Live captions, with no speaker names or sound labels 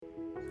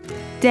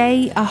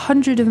Day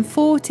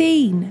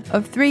 114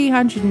 of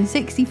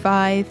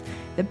 365,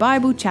 the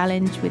Bible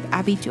Challenge with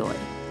Abi Joy.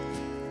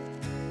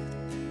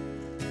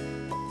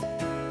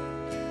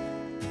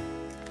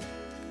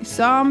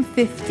 Psalm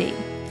 50,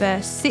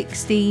 verse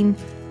 16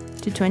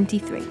 to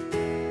 23.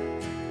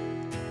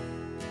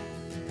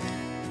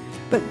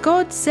 But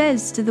God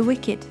says to the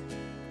wicked,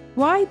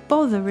 "Why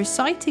bother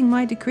reciting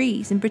my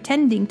decrees and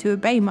pretending to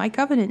obey my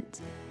covenant?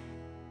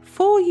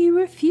 For you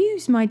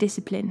refuse my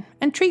discipline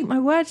and treat my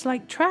words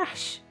like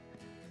trash.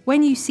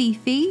 When you see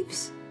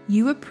thieves,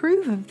 you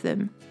approve of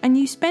them, and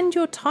you spend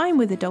your time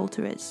with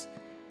adulterers.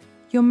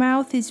 Your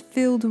mouth is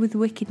filled with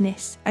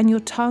wickedness, and your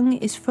tongue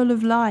is full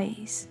of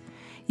lies.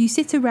 You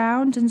sit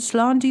around and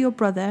slander your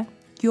brother,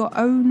 your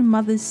own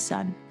mother's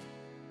son.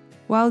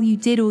 While you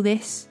did all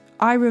this,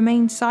 I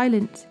remained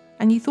silent,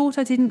 and you thought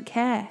I didn't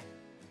care.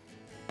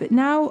 But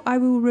now I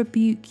will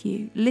rebuke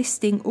you,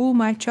 listing all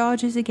my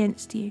charges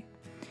against you.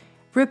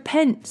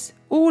 Repent,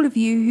 all of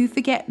you who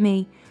forget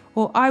me,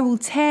 or I will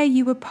tear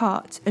you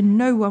apart and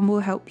no one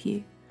will help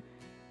you.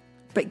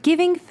 But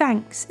giving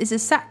thanks is a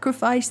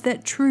sacrifice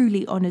that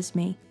truly honours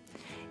me.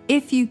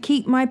 If you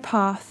keep my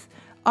path,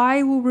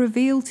 I will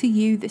reveal to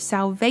you the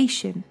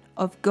salvation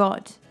of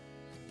God."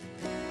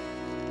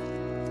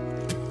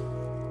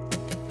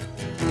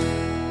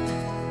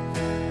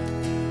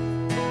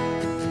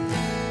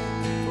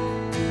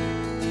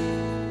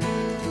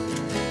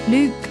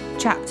 Luke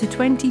chapter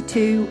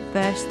 22,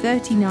 verse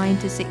 39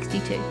 to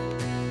 62.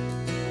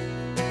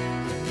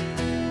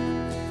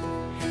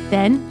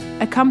 Then,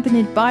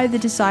 accompanied by the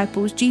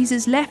disciples,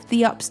 Jesus left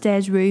the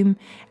upstairs room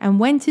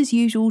and went as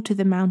usual to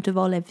the Mount of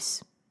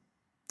Olives.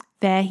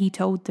 There he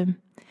told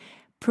them,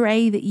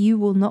 "Pray that you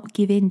will not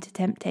give in to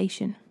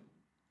temptation."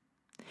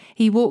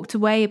 He walked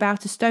away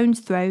about a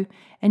stone's throw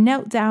and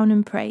knelt down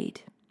and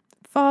prayed,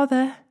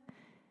 "Father,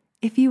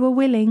 if you are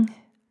willing,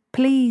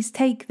 please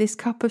take this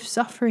cup of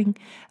suffering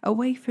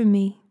away from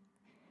me.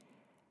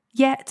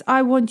 Yet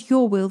I want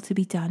your will to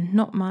be done,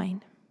 not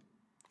mine."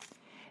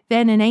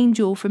 Then an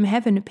angel from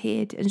heaven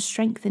appeared and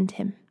strengthened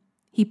him.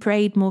 He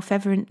prayed more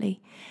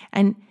fervently,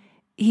 and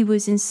he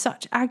was in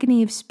such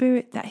agony of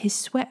spirit that his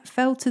sweat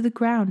fell to the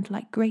ground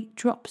like great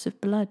drops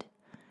of blood.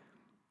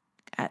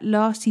 At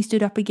last he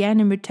stood up again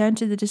and returned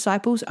to the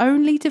disciples,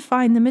 only to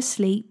find them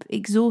asleep,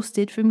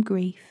 exhausted from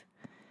grief.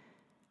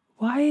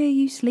 "Why are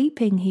you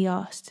sleeping?" he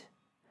asked.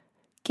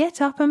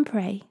 "Get up and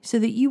pray, so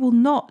that you will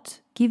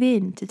not give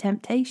in to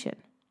temptation."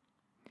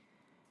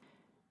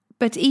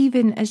 But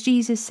even as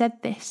Jesus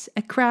said this,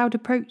 a crowd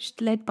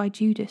approached, led by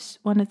Judas,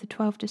 one of the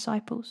 12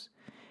 disciples.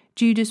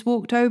 Judas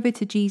walked over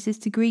to Jesus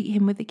to greet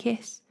him with a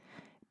kiss.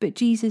 But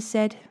Jesus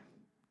said,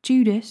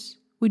 "Judas,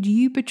 would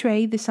you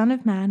betray the Son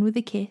of Man with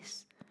a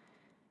kiss?"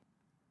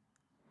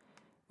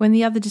 When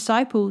the other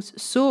disciples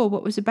saw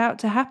what was about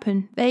to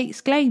happen, they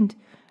exclaimed,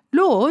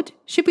 "Lord,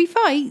 should we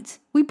fight?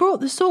 We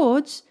brought the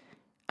swords."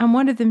 And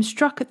one of them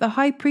struck at the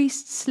high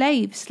priest's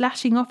slave,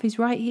 slashing off his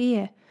right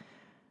ear.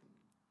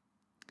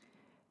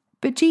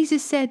 But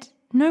Jesus said,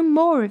 "No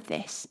more of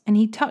this," and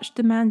he touched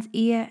the man's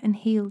ear and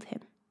healed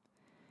him.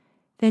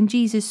 Then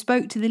Jesus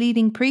spoke to the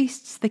leading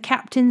priests, the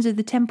captains of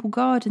the temple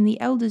guard, and the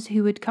elders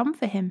who had come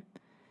for him.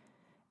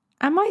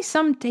 "Am I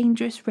some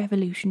dangerous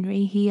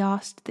revolutionary," he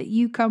asked, "that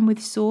you come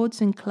with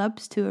swords and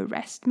clubs to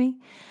arrest me?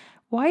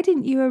 Why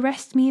didn't you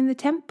arrest me in the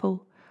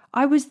temple?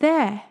 I was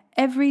there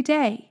every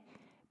day.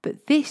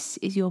 But this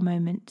is your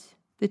moment,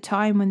 the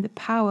time when the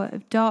power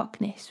of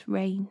darkness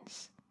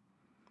reigns."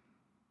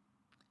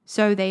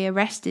 So they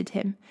arrested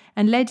him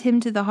and led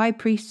him to the high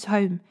priest's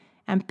home,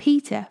 and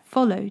Peter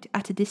followed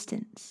at a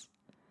distance.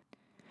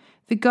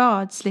 The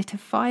guards lit a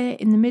fire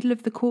in the middle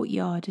of the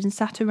courtyard and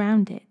sat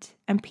around it,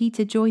 and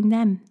Peter joined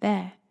them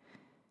there.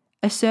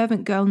 A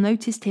servant girl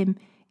noticed him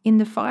in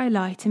the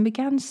firelight and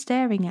began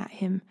staring at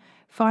him.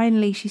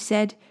 Finally she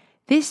said,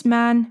 "This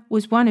man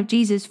was one of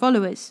Jesus'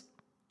 followers."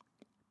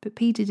 But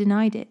Peter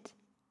denied it.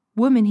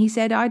 "Woman," he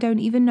said, "I don't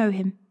even know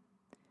him."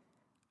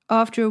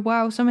 After a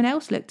while, someone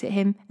else looked at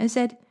him and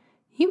said,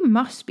 "You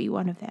must be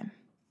one of them."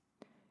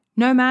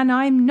 "No, man,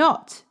 I'm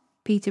not,"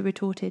 Peter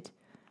retorted.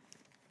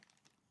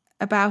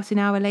 About an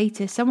hour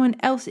later, someone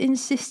else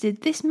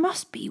insisted, "This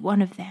must be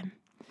one of them,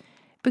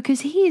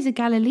 because he is a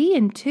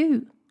Galilean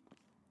too."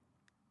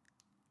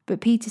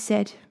 But Peter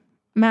said,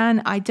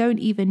 "Man, I don't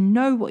even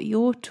know what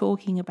you're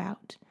talking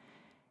about."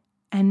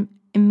 And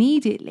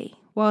immediately,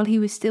 while he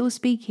was still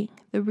speaking,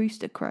 the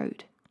rooster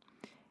crowed.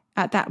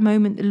 At that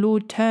moment, the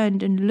Lord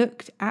turned and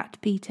looked at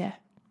Peter.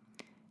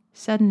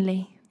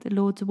 Suddenly, the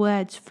Lord's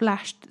words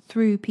flashed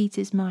through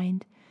Peter's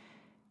mind.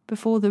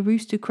 "Before the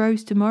rooster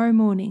crows tomorrow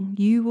morning,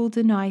 you will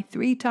deny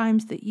 3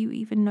 times that you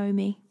even know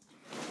me."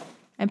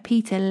 And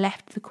Peter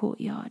left the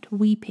courtyard,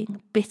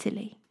 weeping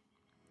bitterly.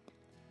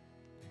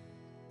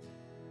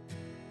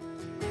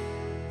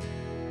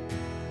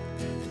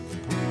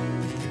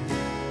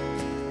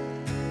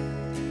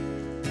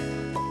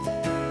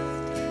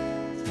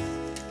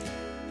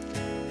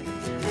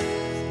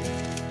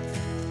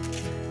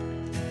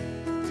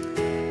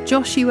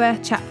 Joshua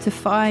chapter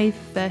 5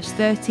 verse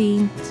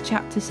 13 to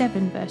chapter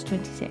 7 verse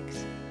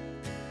 26.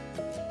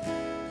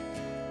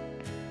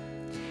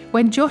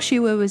 When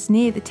Joshua was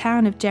near the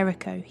town of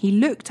Jericho, he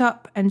looked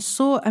up and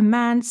saw a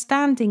man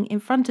standing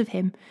in front of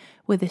him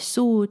with a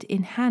sword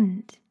in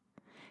hand.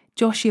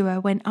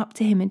 Joshua went up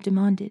to him and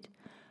demanded,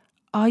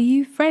 "Are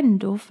you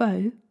friend or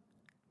foe?"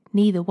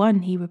 "Neither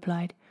one," he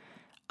replied.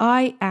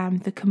 "I am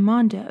the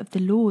commander of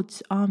the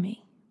Lord's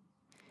army."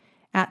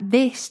 At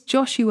this,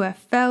 Joshua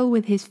fell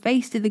with his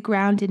face to the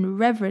ground in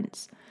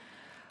reverence.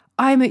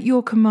 "I am at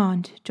your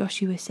command,"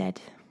 Joshua said.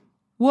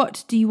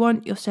 "What do you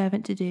want your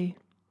servant to do?"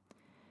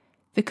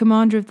 The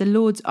commander of the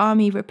Lord's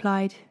army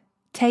replied,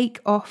 "Take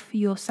off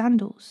your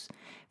sandals,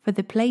 for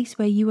the place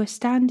where you are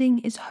standing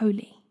is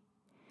holy."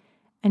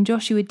 And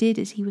Joshua did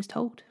as he was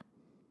told.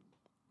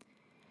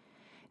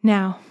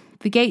 Now,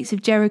 the gates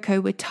of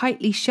Jericho were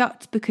tightly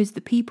shut because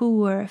the people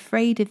were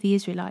afraid of the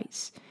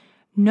Israelites.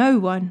 No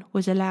one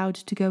was allowed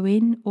to go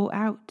in or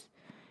out.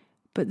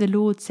 But the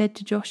Lord said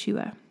to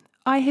Joshua,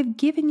 "I have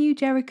given you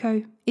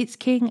Jericho, its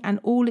king, and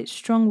all its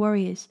strong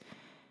warriors.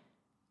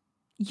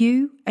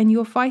 You and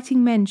your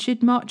fighting men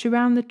should march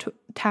around the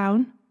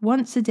town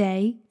once a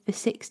day for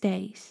 6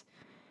 days.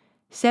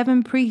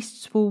 7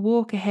 priests will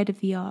walk ahead of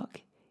the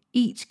ark,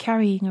 each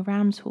carrying a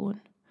ram's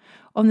horn.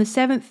 On the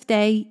 7th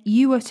day,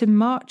 you are to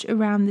march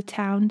around the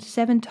town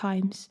 7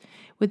 times,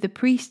 with the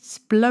priests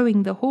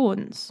blowing the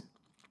horns.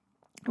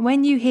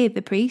 When you hear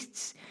the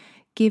priests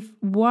give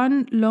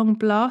 1 long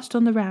blast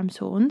on the ram's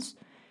horns,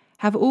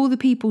 have all the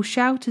people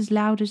shout as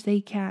loud as they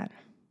can.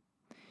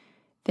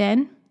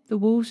 Then the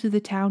walls of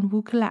the town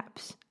will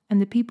collapse, and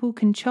the people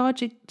can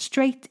charge it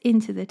straight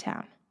into the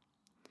town."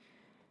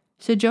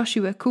 So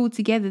Joshua called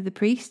together the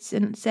priests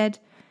and said,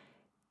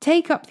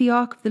 "Take up the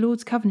ark of the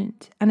Lord's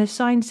covenant, and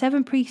assign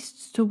 7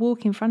 priests to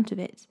walk in front of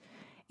it,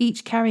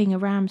 each carrying a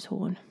ram's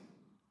horn."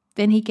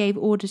 Then he gave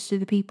orders to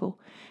the people,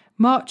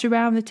 "March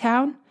around the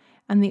town,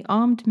 and the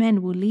armed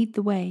men will lead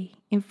the way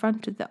in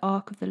front of the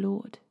ark of the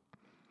Lord."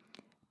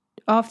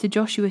 After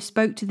Joshua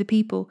spoke to the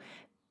people,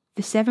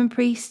 the 7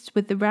 priests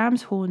with the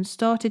ram's horns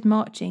started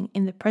marching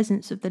in the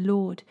presence of the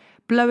Lord,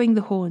 blowing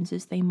the horns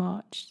as they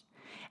marched,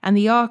 and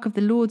the ark of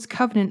the Lord's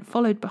covenant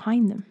followed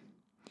behind them.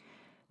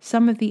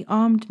 Some of the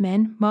armed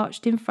men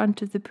marched in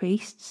front of the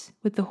priests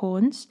with the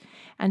horns,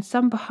 and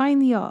some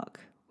behind the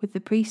ark, with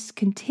the priests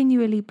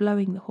continually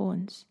blowing the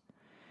horns.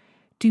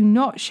 "Do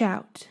not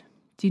shout,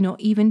 do not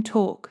even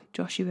talk,"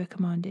 Joshua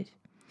commanded.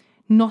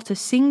 "Not a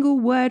single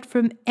word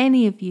from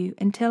any of you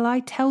until I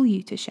tell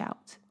you to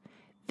shout.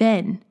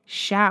 Then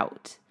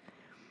shout."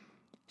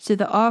 So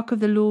the ark of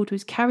the Lord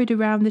was carried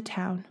around the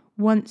town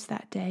once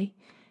that day,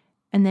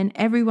 and then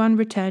everyone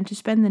returned to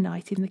spend the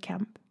night in the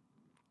camp.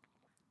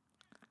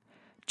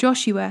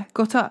 Joshua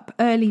got up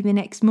early the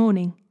next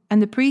morning, and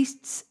the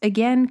priests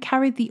again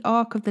carried the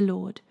ark of the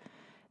Lord.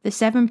 The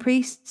 7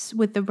 priests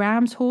with the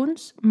ram's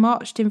horns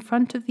marched in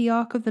front of the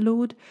ark of the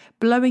Lord,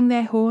 blowing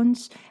their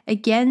horns.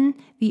 Again,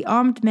 the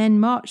armed men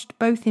marched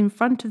both in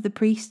front of the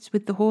priests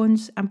with the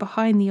horns and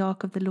behind the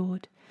ark of the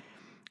Lord.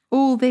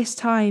 All this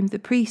time the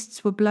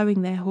priests were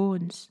blowing their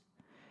horns.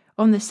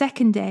 On the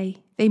 2nd day,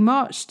 they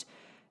marched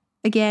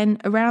again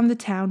around the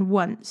town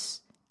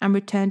once and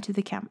returned to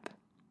the camp.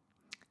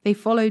 They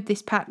followed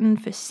this pattern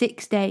for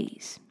 6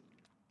 days.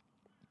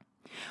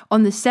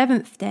 On the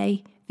 7th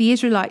day, the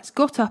Israelites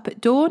got up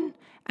at dawn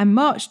and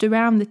marched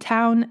around the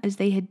town as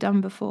they had done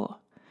before.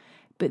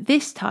 But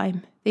this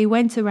time they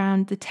went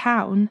around the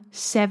town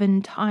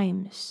 7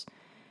 times.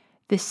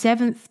 The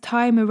 7th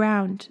time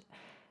around,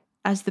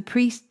 as the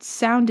priests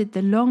sounded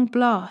the long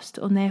blast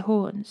on their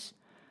horns,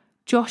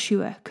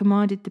 Joshua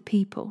commanded the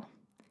people,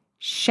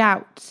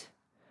 "Shout,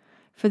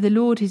 for the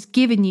Lord has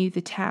given you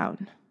the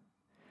town.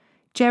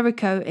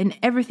 Jericho and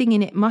everything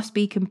in it must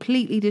be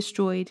completely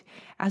destroyed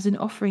as an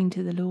offering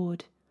to the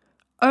Lord.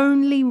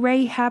 Only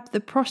Rahab the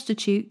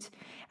prostitute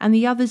and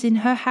the others in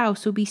her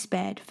house will be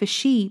spared, for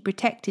she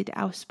protected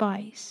our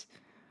spies.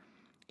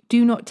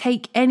 Do not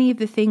take any of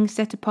the things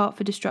set apart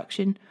for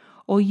destruction,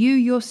 or you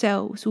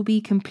yourselves will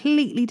be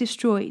completely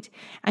destroyed,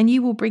 and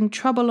you will bring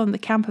trouble on the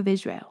camp of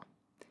Israel.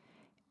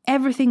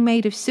 Everything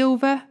made of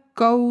silver,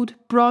 gold,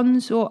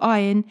 bronze, or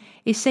iron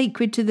is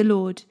sacred to the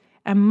Lord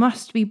and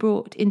must be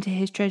brought into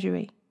his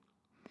treasury."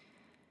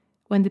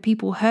 When the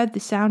people heard the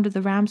sound of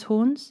the ram's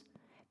horns,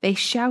 they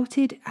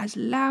shouted as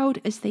loud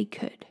as they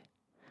could.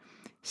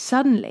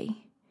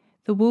 Suddenly,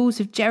 the walls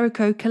of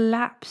Jericho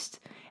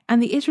collapsed,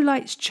 and the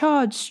Israelites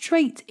charged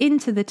straight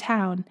into the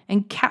town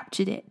and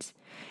captured it.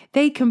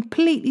 They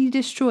completely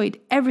destroyed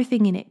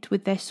everything in it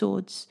with their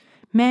swords,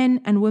 men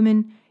and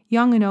women,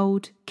 young and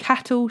old,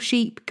 cattle,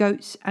 sheep,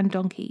 goats, and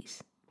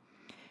donkeys.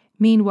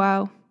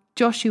 Meanwhile,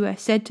 Joshua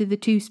said to the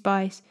 2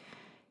 spies,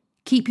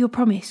 "Keep your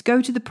promise,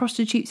 go to the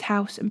prostitute's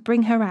house and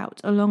bring her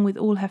out along with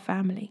all her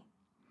family."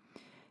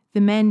 The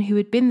men who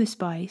had been the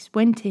spies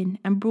went in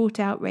and brought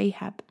out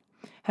Rahab,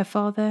 her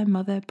father,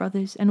 mother,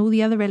 brothers, and all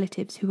the other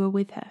relatives who were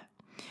with her.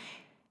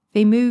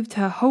 They moved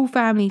her whole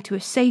family to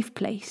a safe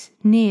place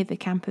near the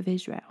camp of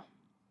Israel.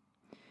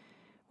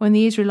 When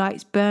the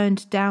Israelites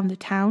burned down the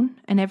town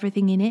and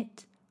everything in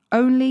it,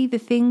 only the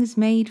things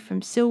made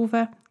from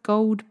silver,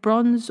 gold,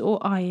 bronze, or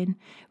iron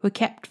were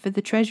kept for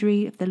the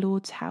treasury of the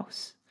Lord's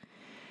house.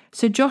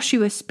 So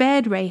Joshua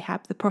spared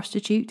Rahab the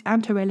prostitute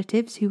and her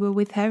relatives who were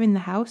with her in the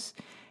house,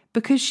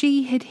 because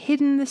she had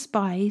hidden the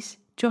spies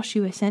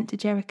Joshua sent to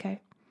Jericho.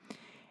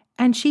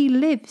 And she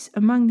lives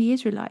among the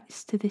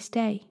Israelites to this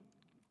day.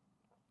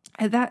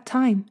 At that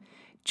time,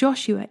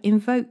 Joshua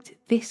invoked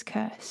this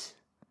curse: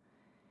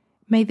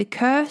 "May the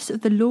curse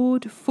of the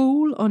Lord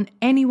fall on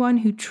anyone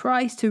who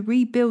tries to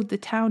rebuild the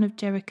town of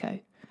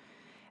Jericho.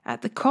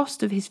 At the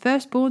cost of his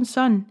firstborn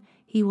son,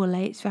 he will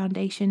lay its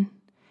foundation.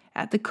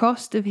 At the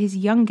cost of his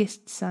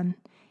youngest son,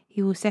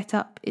 he will set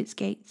up its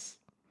gates."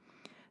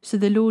 So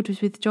the Lord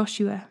was with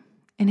Joshua,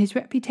 and his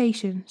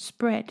reputation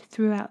spread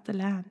throughout the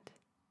land.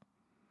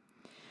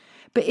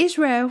 But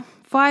Israel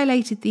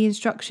violated the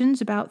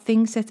instructions about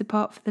things set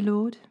apart for the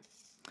Lord.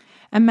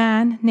 A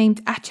man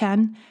named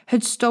Achan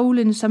had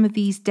stolen some of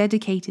these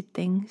dedicated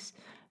things,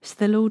 so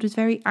the Lord was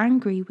very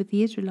angry with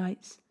the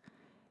Israelites.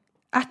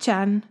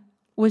 Achan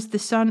was the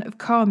son of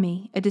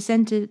Carmi, a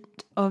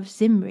descendant of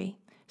Zimri,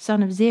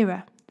 son of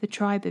Zerah, the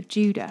tribe of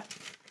Judah.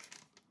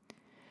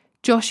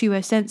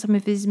 Joshua sent some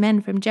of his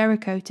men from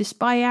Jericho to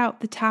spy out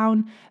the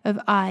town of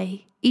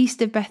Ai,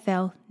 east of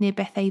Bethel, near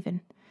Bethaven.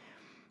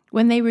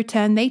 When they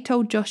returned, they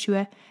told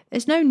Joshua,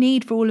 "There's no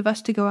need for all of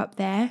us to go up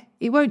there.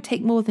 It won't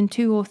take more than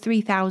 2,000 or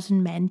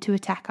 3,000 men to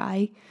attack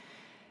Ai.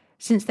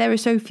 Since there are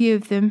so few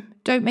of them,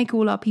 don't make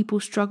all our people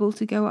struggle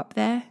to go up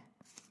there."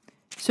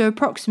 So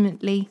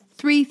approximately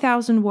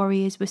 3,000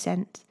 warriors were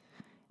sent,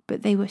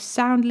 but they were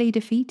soundly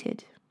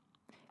defeated.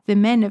 The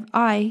men of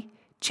Ai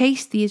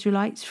chased the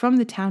Israelites from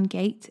the town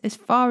gate as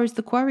far as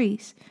the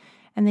quarries,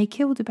 and they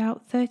killed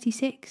about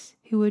 36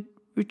 who were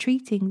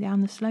retreating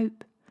down the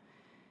slope.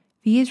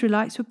 The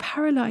Israelites were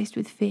paralyzed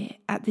with fear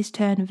at this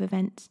turn of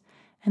events,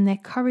 and their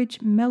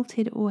courage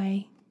melted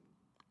away.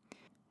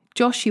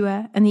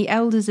 Joshua and the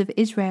elders of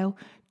Israel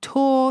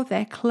tore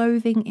their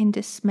clothing in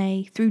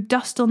dismay, threw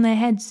dust on their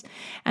heads,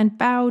 and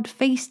bowed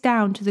face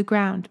down to the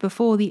ground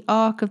before the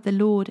ark of the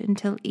Lord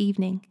until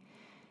evening.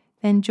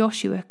 Then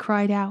Joshua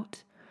cried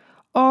out,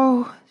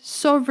 "Oh,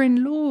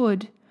 sovereign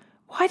Lord,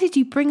 why did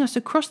you bring us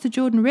across the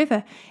Jordan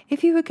River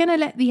if you were going to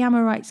let the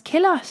Amorites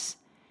kill us?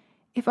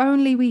 If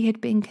only we had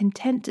been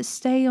content to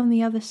stay on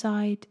the other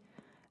side.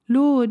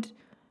 Lord,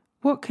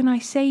 what can I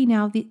say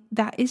now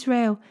that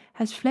Israel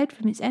has fled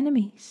from its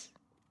enemies?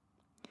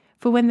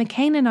 For when the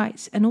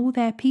Canaanites and all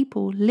their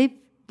people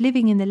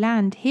living in the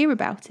land hear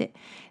about it,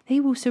 they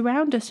will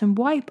surround us and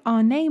wipe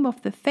our name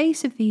off the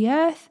face of the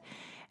earth.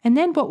 And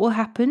then what will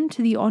happen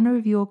to the honor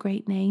of your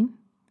great name?"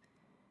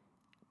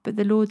 But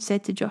the Lord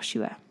said to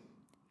Joshua,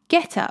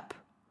 "Get up.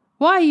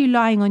 Why are you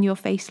lying on your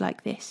face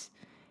like this?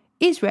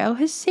 Israel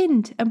has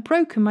sinned and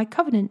broken my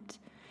covenant.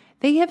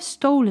 They have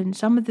stolen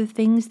some of the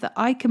things that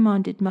I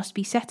commanded must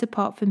be set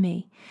apart for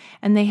me,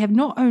 and they have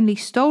not only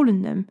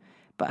stolen them,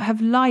 but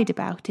have lied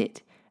about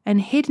it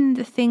and hidden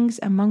the things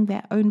among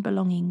their own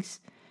belongings.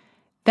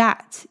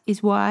 That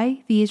is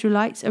why the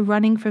Israelites are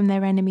running from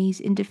their enemies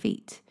in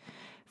defeat.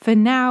 For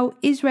now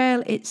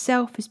Israel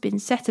itself has been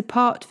set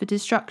apart for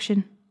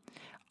destruction.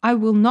 I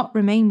will not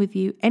remain with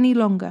you any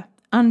longer,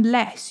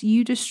 unless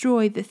you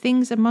destroy the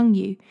things among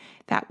you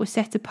that were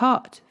set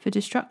apart for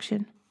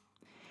destruction.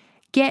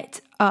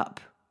 Get up,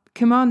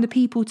 command the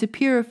people to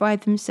purify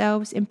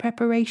themselves in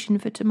preparation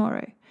for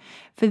tomorrow,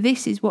 for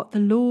this is what the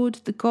Lord,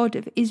 the God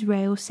of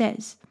Israel,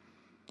 says.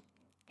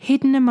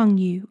 Hidden among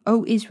you,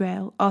 O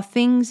Israel, are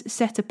things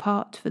set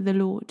apart for the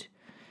Lord.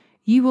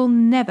 You will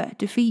never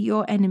defeat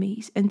your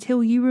enemies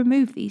until you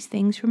remove these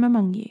things from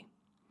among you.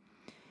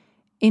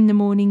 In the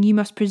morning you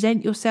must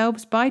present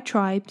yourselves by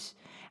tribes,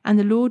 and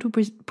the Lord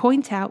will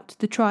point out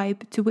the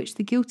tribe to which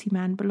the guilty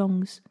man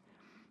belongs.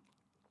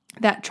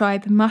 That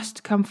tribe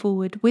must come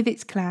forward with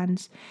its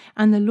clans,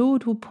 and the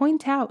Lord will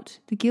point out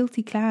the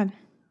guilty clan.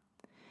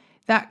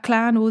 That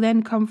clan will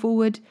then come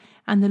forward,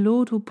 and the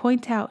Lord will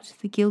point out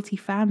the guilty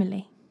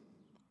family.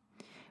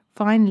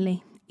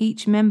 Finally,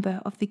 each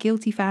member of the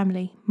guilty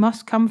family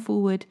must come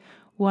forward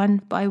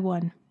one by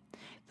one.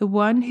 The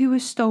one who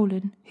was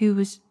stolen,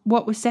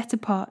 what was set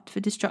apart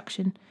for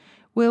destruction,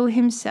 will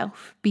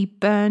himself be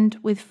burned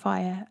with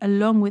fire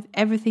along with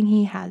everything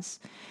he has,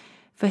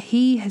 for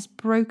he has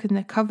broken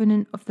the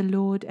covenant of the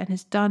Lord and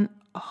has done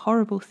a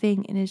horrible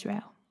thing in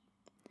Israel.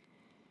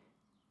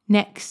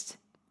 Next,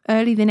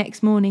 early the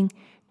next morning,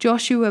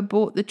 Joshua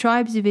brought the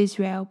tribes of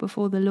Israel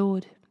before the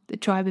Lord. The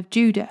tribe of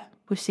Judah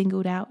was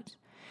singled out.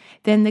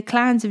 Then the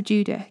clans of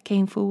Judah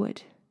came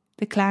forward.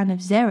 The clan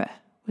of Zerah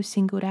was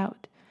singled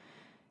out.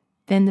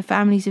 Then the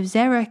families of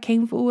Zerah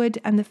came forward,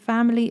 and the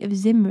family of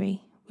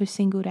Zimri was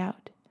singled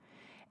out.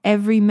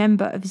 Every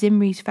member of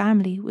Zimri's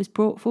family was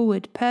brought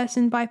forward,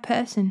 person by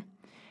person,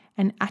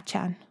 and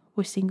Achan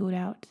was singled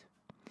out.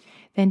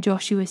 Then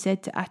Joshua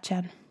said to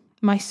Achan,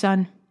 "My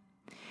son,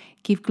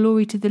 give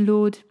glory to the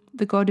Lord,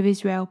 the God of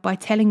Israel, by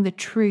telling the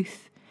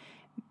truth.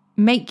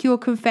 Make your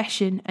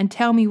confession and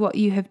tell me what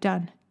you have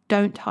done.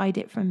 Don't hide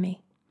it from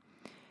me."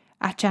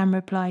 Achan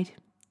replied,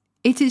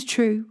 "It is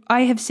true,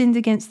 I have sinned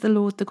against the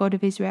Lord, the God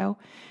of Israel.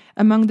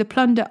 Among the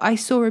plunder I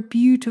saw a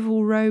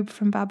beautiful robe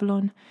from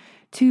Babylon,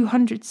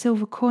 200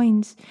 silver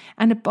coins,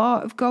 and a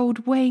bar of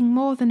gold weighing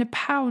more than a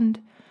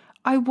pound.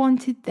 I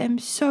wanted them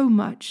so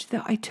much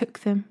that I took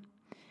them.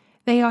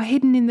 They are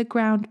hidden in the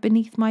ground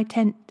beneath my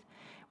tent,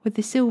 with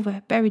the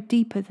silver buried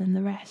deeper than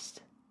the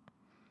rest."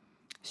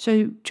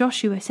 So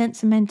Joshua sent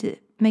some men to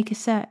make a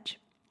search.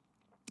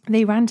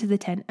 They ran to the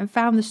tent and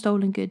found the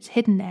stolen goods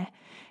hidden there,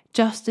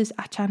 just as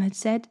Achan had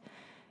said,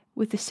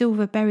 with the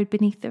silver buried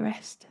beneath the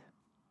rest.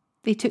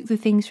 They took the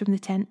things from the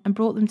tent and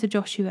brought them to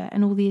Joshua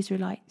and all the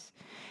Israelites.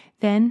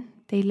 Then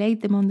they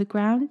laid them on the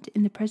ground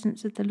in the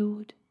presence of the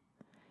Lord.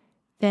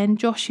 Then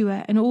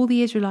Joshua and all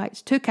the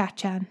Israelites took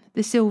Achan,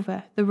 the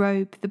silver, the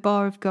robe, the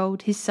bar of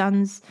gold, his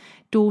sons,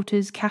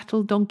 daughters,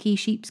 cattle, donkey,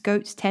 sheep,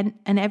 goats, tent,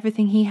 and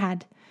everything he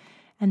had,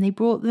 and they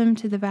brought them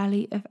to the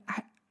valley of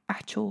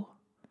Achor.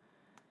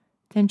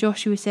 Then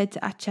Joshua said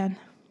to Achan,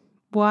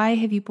 "Why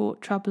have you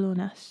brought trouble on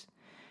us?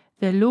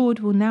 The Lord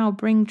will now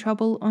bring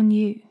trouble on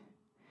you."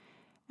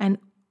 And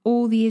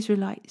all the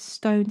Israelites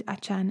stoned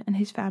Achan and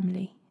his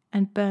family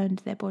and burned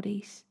their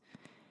bodies.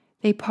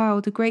 They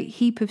piled a great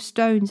heap of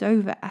stones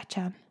over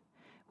Achan,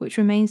 which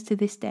remains to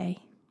this day.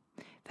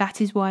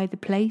 That is why the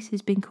place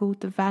has been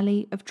called the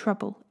Valley of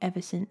Trouble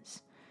ever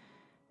since.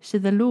 So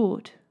the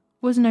Lord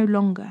was no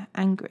longer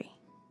angry.